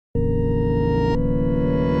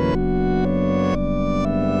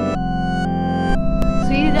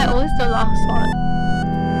the last one?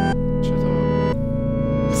 Shut up.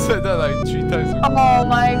 You said that like 3 times ago. Oh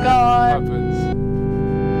my god. What happens?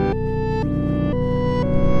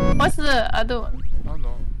 What's the other one? I don't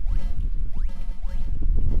know.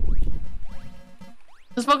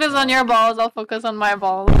 Just focus on your balls, I'll focus on my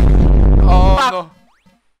balls. Oh Fuck. no!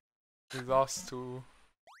 We lost 2.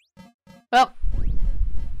 Well.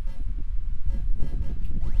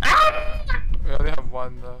 We only have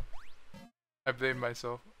 1 left. I blame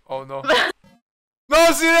myself. Oh no.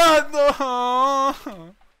 No, see that! No!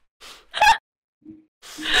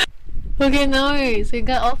 Okay, no worries. We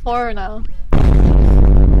got all 4 now.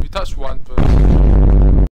 We touched 1 first.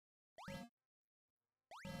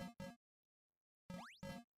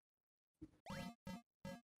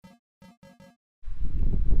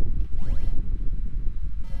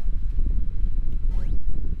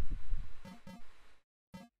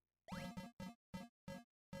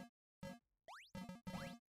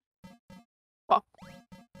 Fuck.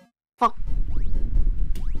 Fuck.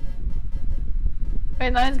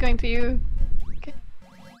 Wait, now it's going to you. Okay.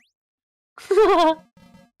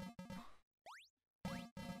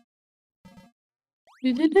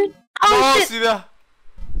 You did it? Oh shit! See that?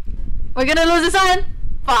 We're gonna lose this one!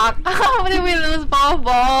 Fuck! How did we lose both balls?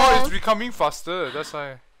 Oh, it's becoming faster, that's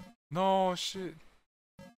why. No, shit.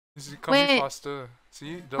 It's becoming faster.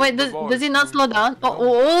 See? Wait, does it not slow down? No.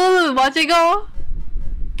 Oh, watch it go!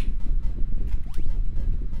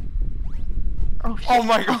 Oh, shit. Oh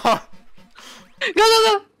my god! Go,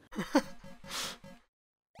 go, go!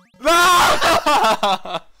 No!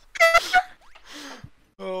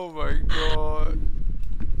 Oh my god.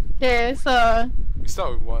 Okay, so... We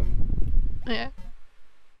start with 1. Yeah.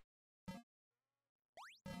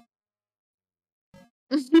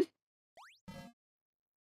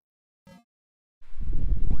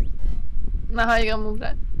 Now how you gonna move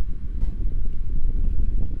that?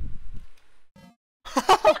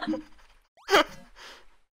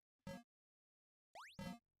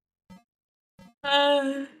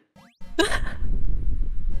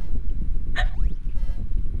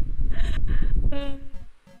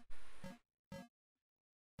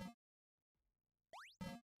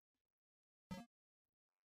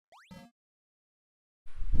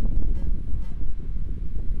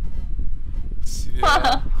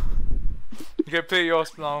 Yeah. You can play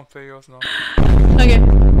yours now, play yours now. Okay.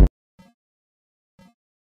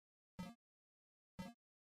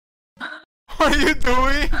 What are you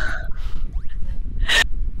doing?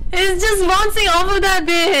 It's just bouncing off of that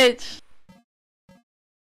bitch!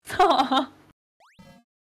 Oh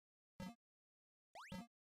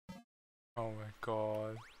my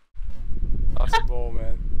god. That's the ball,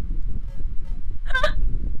 man.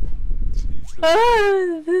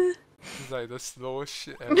 Jesus. It's like the slowest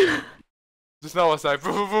shit ever. Just now I was like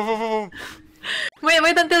boom, boom, boom, boom, boom.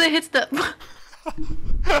 Wait until it hits the...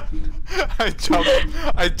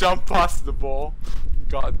 I jumped past the ball.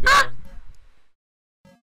 God damn.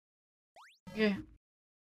 Okay.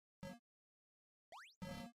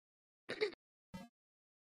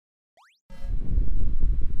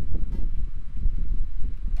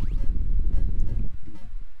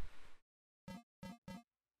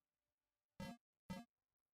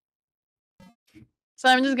 So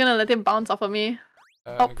I'm just gonna let it bounce off of me.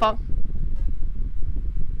 Oh fuck.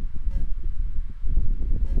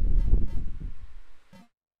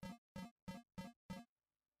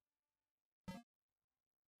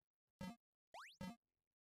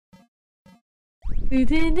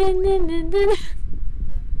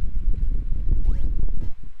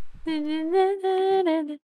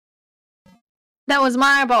 That was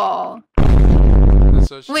my ball.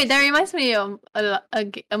 Wait, that reminds me of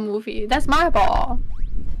a movie. That's my ball.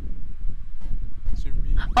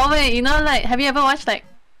 Oh wait, you know, like, have you ever watched like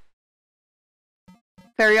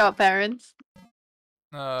Very Odd Parents?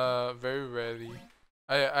 Very rarely.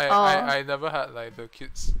 I never had like the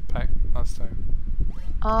kids pack last time.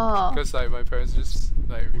 Oh. Because like my parents just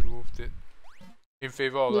like removed it in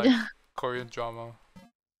favor of like Korean drama.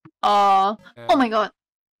 Oh. Yeah. Oh my god.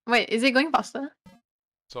 Wait, is it going faster?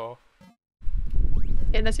 So.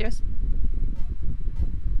 Okay, that's yours.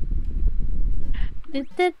 Jesus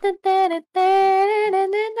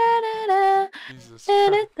Oh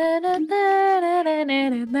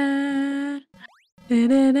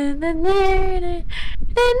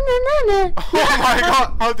my god,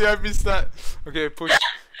 how did I miss that? Okay, push.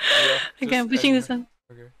 Yeah, okay, I'm pushing this one.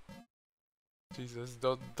 Okay. Jesus,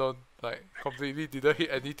 don't like completely didn't hit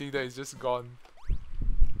anything that is just gone.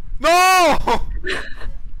 No!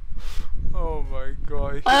 Oh my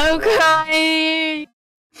god. I'm crying!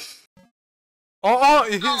 Oh,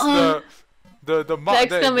 it hits the mark.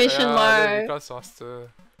 The exclamation mark. Because faster.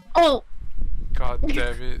 Oh! God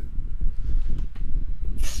damn it.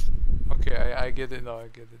 Okay, I get it now, I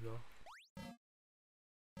get it now.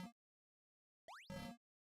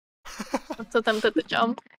 I'm so tempted to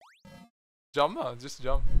jump. Jump lah, just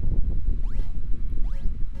jump.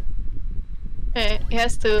 Okay, he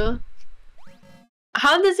has to...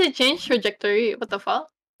 How does it change trajectory? What the fuck?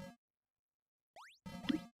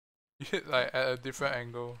 You hit like at a different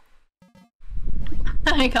angle.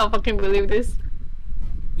 I can't fucking believe this.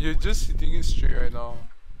 You're just hitting it straight right now.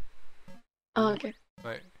 Oh, okay.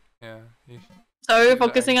 Like, yeah. So are we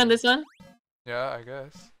focusing on this one? Yeah, I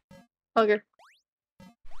guess. Okay.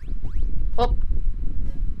 Oh.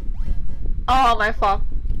 Oh, my fault.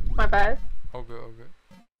 My bad. All good, all good.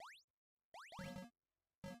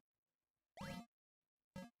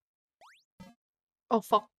 Oh,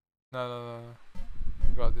 fuck. No.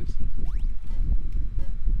 You got this.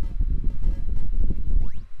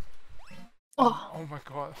 Oh. Oh my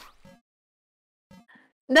god.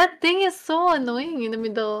 That thing is so annoying in the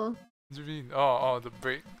middle. What do you mean? Oh, the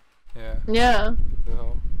brake. Yeah. Yeah. The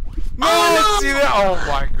hell? No, I see that! Oh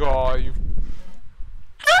my god, you...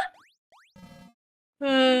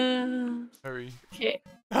 Hurry. Okay.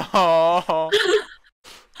 Oh.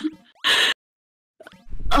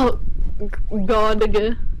 Oh, god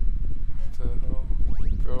again. What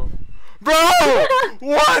the hell? Bro!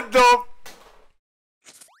 What the...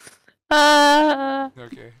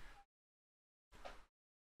 Okay.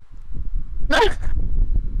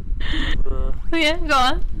 Yeah, go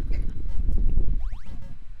on.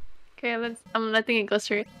 Okay, I'm letting it go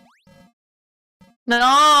straight.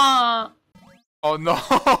 No! Oh no!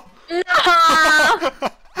 No!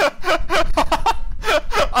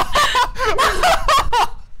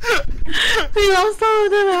 We lost all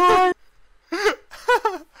of them at once!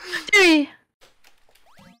 3!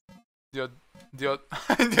 Did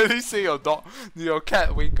you say your dog? Did your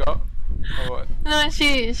cat wake up? Or what? No,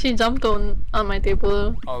 she jumped on my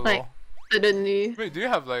table. Oh, like, suddenly. Wait, do you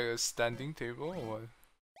have like a standing table or what?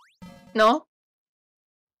 No?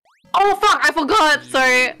 Oh fuck, I forgot!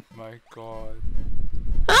 Sorry. My god.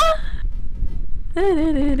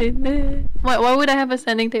 Why would I have a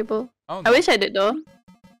standing table? I wish I did though.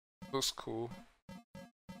 Looks cool.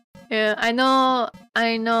 Yeah, I know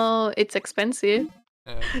it's expensive.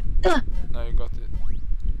 Yeah. Now you got it.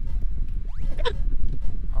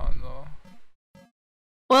 Oh no.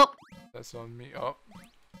 Well. That's on me. Oh.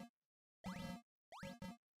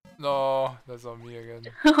 No, that's on me again.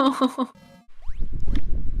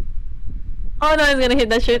 Oh no, he's gonna hit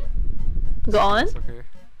that shit. Go on. It's okay.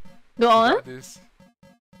 Go on. Got this.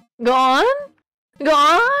 Go on. Go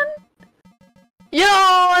on. Yo,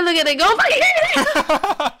 look at it go.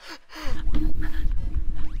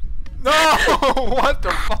 No! What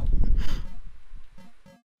the fuck?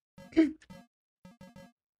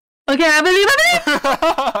 Okay, I believe in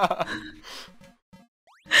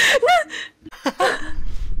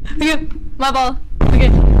it! Okay, my ball. Okay.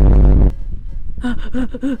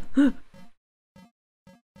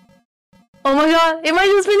 Oh my god, am I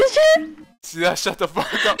just finished it? Sia, shut the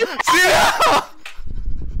fuck up. Sia!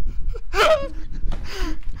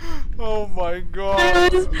 Oh my god.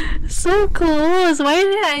 That was so close. Why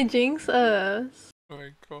did I jinx us? Oh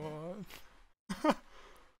my god.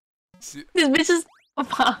 This bitch is... Oh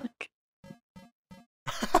fuck.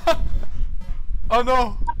 Oh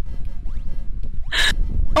no!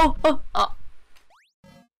 Oh.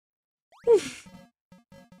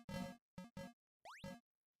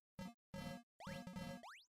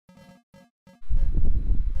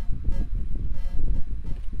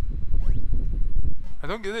 I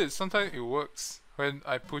don't get it. Sometimes it works when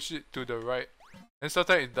I push it to the right, and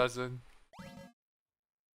sometimes it doesn't.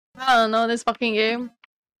 I don't know this fucking game.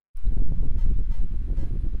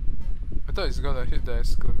 I thought it's gonna hit the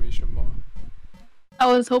exclamation mark. I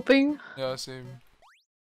was hoping. Yeah, same.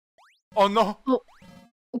 Oh no! Oh.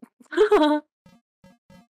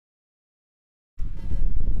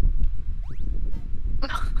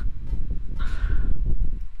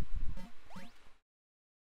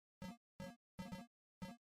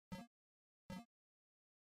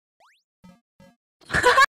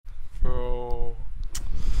 Bro.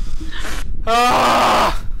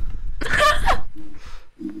 Ah!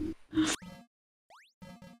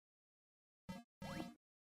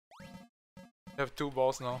 I have 2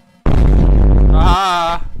 balls now.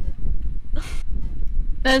 Ah!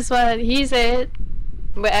 That's what he said.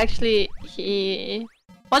 But actually, he...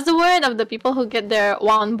 What's the word of the people who get their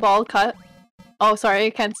 1 ball cut? Oh, sorry,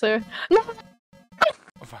 cancer. No!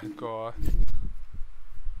 Oh my god.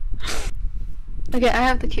 Okay, I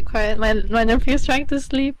have to keep quiet. My nephew is trying to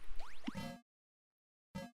sleep.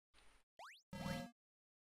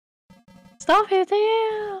 Stop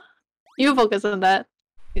hitting! You focus on that.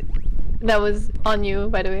 That was on you,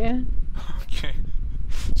 by the way. Okay.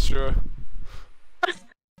 Sure.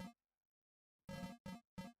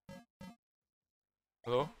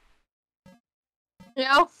 Hello?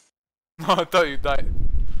 Yo. No, I thought you died.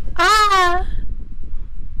 Ah!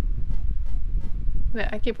 Wait,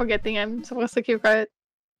 I keep forgetting I'm supposed to keep quiet.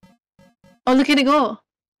 Oh, look at it go!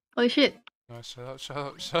 Holy shit. No, shut up, shut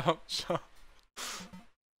up, shut up, shut up.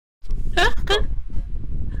 Fuck up.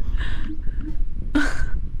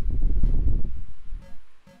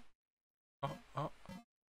 Oh, oh.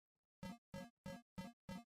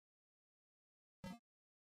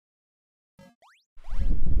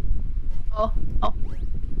 Oh, oh.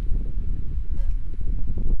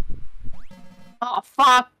 Oh,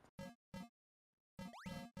 fuck!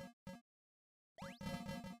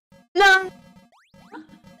 No!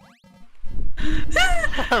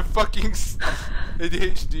 I'm fucking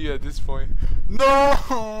ADHD at this point. No!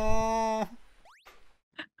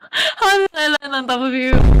 How did I land on top of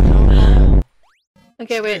you?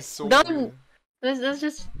 Okay, This wait. is so Don't. weird. Let's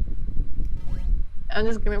just. I'm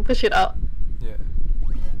just gonna push it out. Yeah.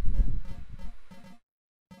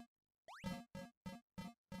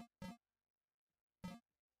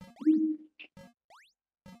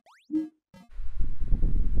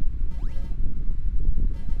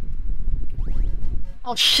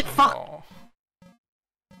 Oh shit! Fuck! Oh.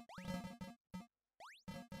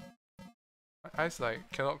 My eyes like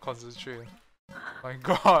cannot concentrate. My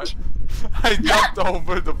god. I jumped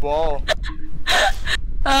over the ball.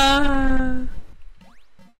 Uh,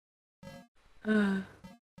 oh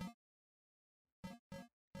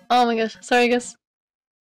my gosh, sorry guys.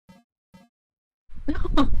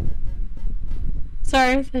 No.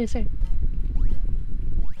 Sorry.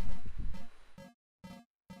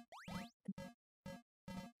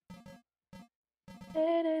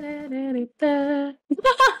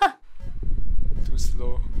 Too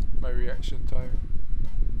slow. My reaction time.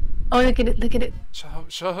 Oh, look at it. Shout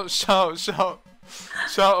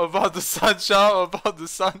about the sun, shout about the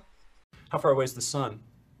sun. How far away is the sun?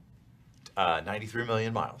 93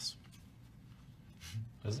 million miles.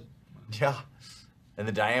 Is it? Yeah. And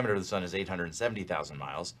the diameter of the sun is 870,000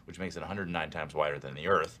 miles, which makes it 109 times wider than the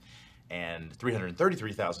Earth, and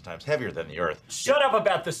 333,000 times heavier than the Earth. Shut up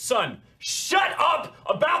about the sun! Shut up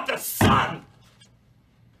about the sun!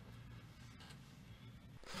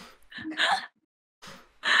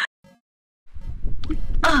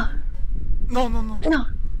 No. No.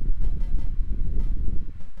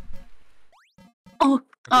 Oh. Okay,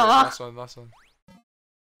 Oh. last one.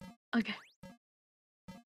 Okay.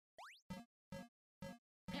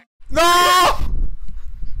 No!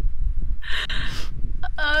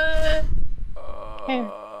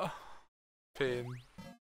 Here. Pain.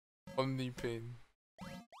 Only pain.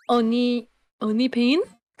 Only pain?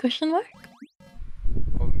 Question mark?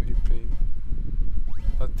 Only pain.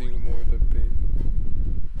 Nothing more than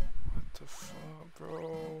pain. What the fuck,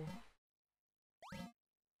 bro?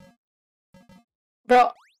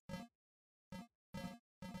 Bro.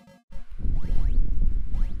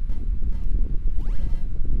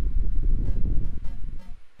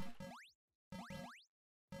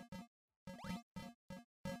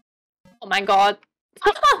 Oh my god.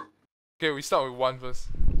 Okay, we start with one first.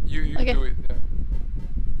 You Okay. do it, yeah.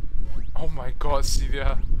 Oh my god,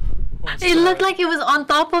 Celia. What's It looked that? like it was on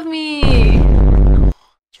top of me.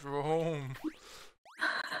 Jerome.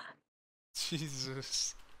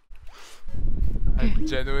 Jesus. I'm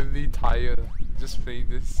genuinely tired just playing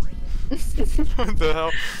this. What the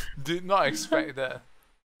hell? Did not expect that.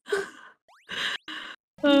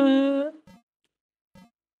 Uh,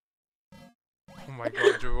 Oh my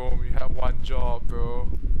god, Jerome, you had one job, bro.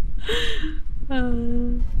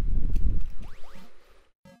 uh.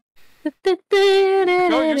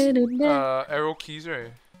 Cannot use arrow keys,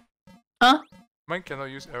 right? Huh? Mine cannot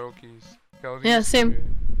use arrow keys. Can only Yeah, use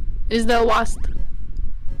same. Is the wasp.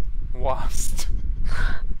 Wasp.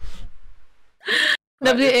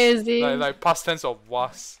 W-A-Z. Like past tense of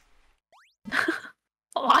wasp.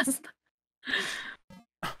 Wasp.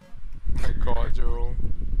 Oh my god,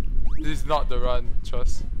 Jerome. This is not the run,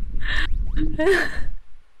 trust.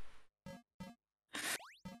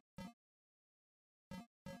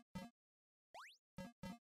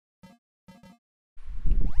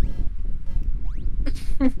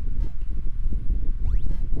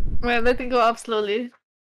 Well, let it go up slowly.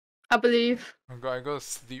 I believe. Oh god, I gotta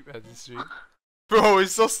sleep at this rate. Bro,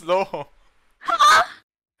 it's so slow.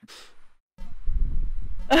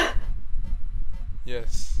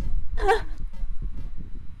 Yes.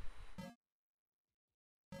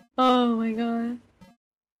 Oh my god.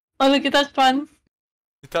 Oh, look at that fun.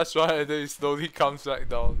 touch one and then it slowly comes back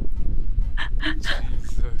down.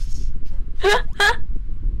 Jesus.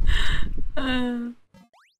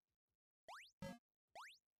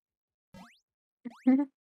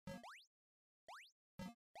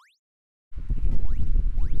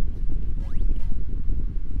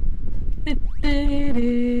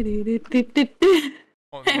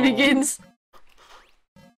 Oh, It no. begins.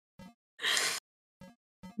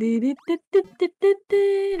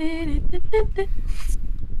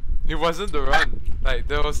 It wasn't the run. Like,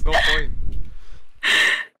 there was no point.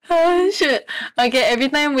 Oh shit. Okay, every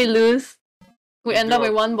time we lose, we You end up do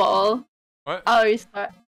with a- one ball. What? I'll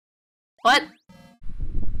restart. What?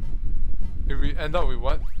 If we end up with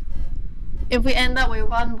what? If we end up with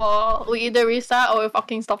one ball, we either restart or we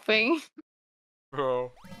fucking stop playing.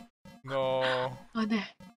 Bro. No. Oh there.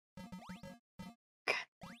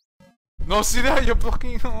 No, see that? You're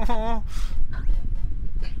blocking. Oh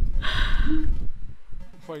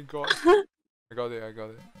my god. I got it, I got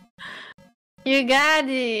it. You got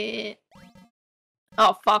it.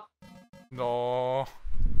 Oh fuck. No.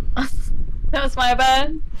 That was my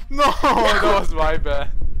bad. No, that was my bad.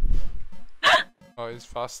 Oh, it's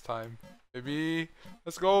fast time. Baby.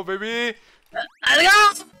 Let's go, baby. Let's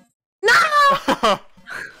go! No!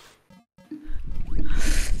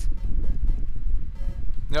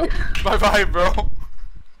 Yep. Bye bye, bro.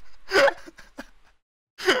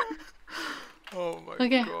 Oh my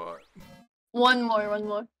Okay. god. One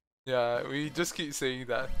more. Yeah, we just keep saying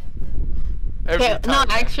that. Okay, Every no,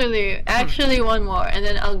 time. actually one more, and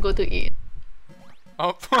then I'll go to eat.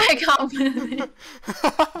 Oh. I can't believe.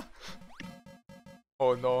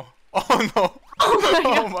 Oh no. Oh no. Oh my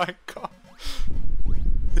Oh my god. god.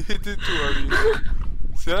 You hit it too early.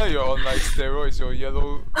 See that you're on like steroids, your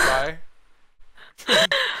yellow guy?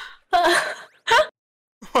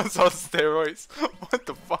 What's on steroids? What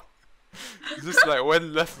the fuck? Just like went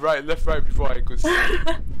left, right before I could see.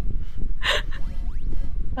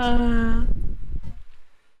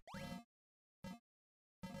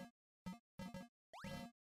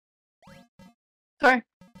 Sorry.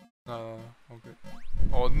 No, okay.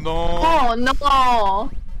 Oh no! Oh no!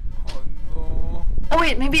 Oh no! Oh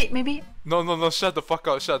wait, maybe. No, shut the fuck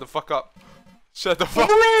up, shut the fuck up. Shut the fuck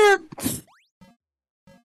Damn it!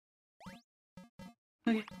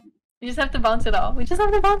 Okay. We just have to bounce it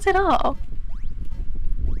off.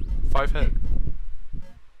 5 head.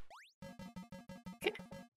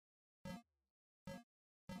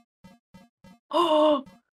 Oh!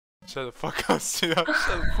 Shut the fuck up, shut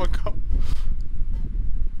the fuck up.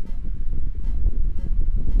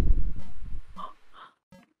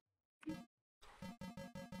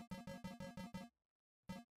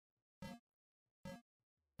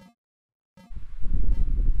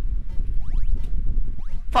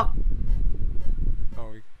 Fuck. Oh,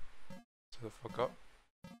 we... Shut the fuck up.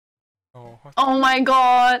 Oh, what? Oh my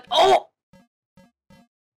god. Oh!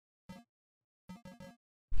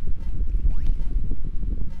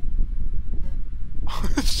 Oh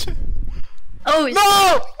shit. Oh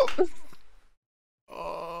No!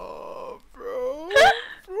 Oh, bro.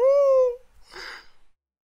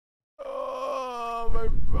 Oh, my...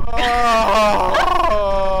 Oh.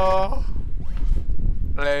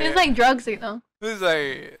 It's like drugs, you know. This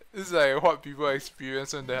is like what people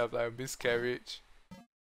experience when they have like a miscarriage.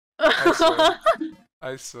 I swear.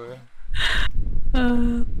 I swear.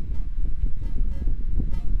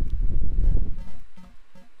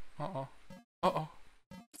 Uh-oh.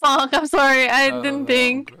 Fuck, I'm sorry. I No, didn't no,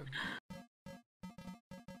 think. I'm good.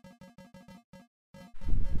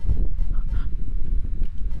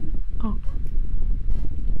 Oh.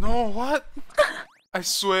 No, what? I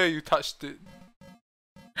swear you touched it.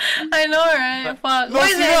 I know, right? Fuck. No,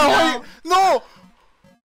 Where's Sina, it? wait! No!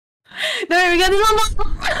 No, we got this one.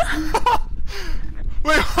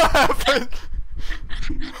 Wait, what happened?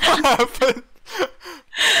 What happened?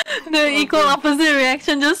 The equal opposite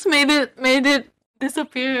reaction just made it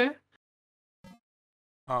disappear.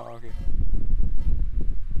 Oh, okay.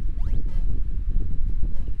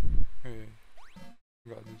 Hey,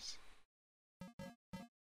 you got this.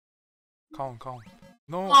 Count.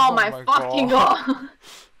 No. Oh, my fucking god.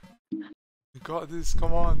 You got this.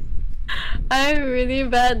 Come on. I have really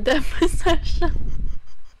bad depth perception.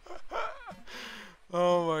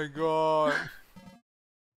 Oh my god.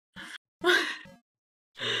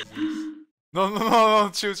 Jesus. No.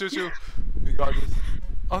 Chill. We got this.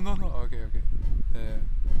 Oh no. Okay. Yeah.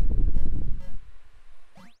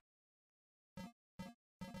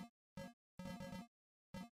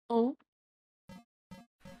 Oh.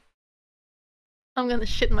 I'm gonna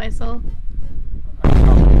shit myself. I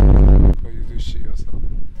can't. But you do shit yourself.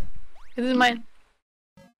 This is mine.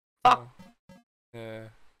 Fuck. Oh. Yeah.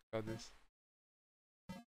 Got this.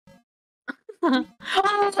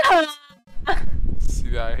 See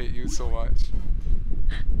that I hate you so much.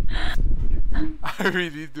 I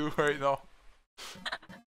really do right now.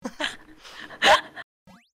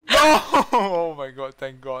 No! Oh my god,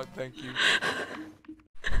 thank god, thank you.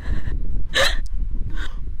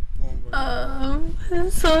 Oh my god.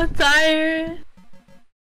 I'm so tired.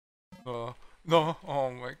 No, no,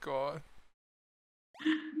 oh my god.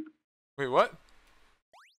 Wait, what?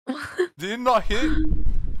 Did it not hit?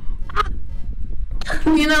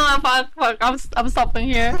 You know what? Fuck, I'm stopping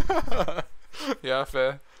here. Yeah,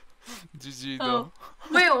 fair. GG though.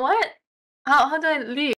 Wait, what? How do I leave?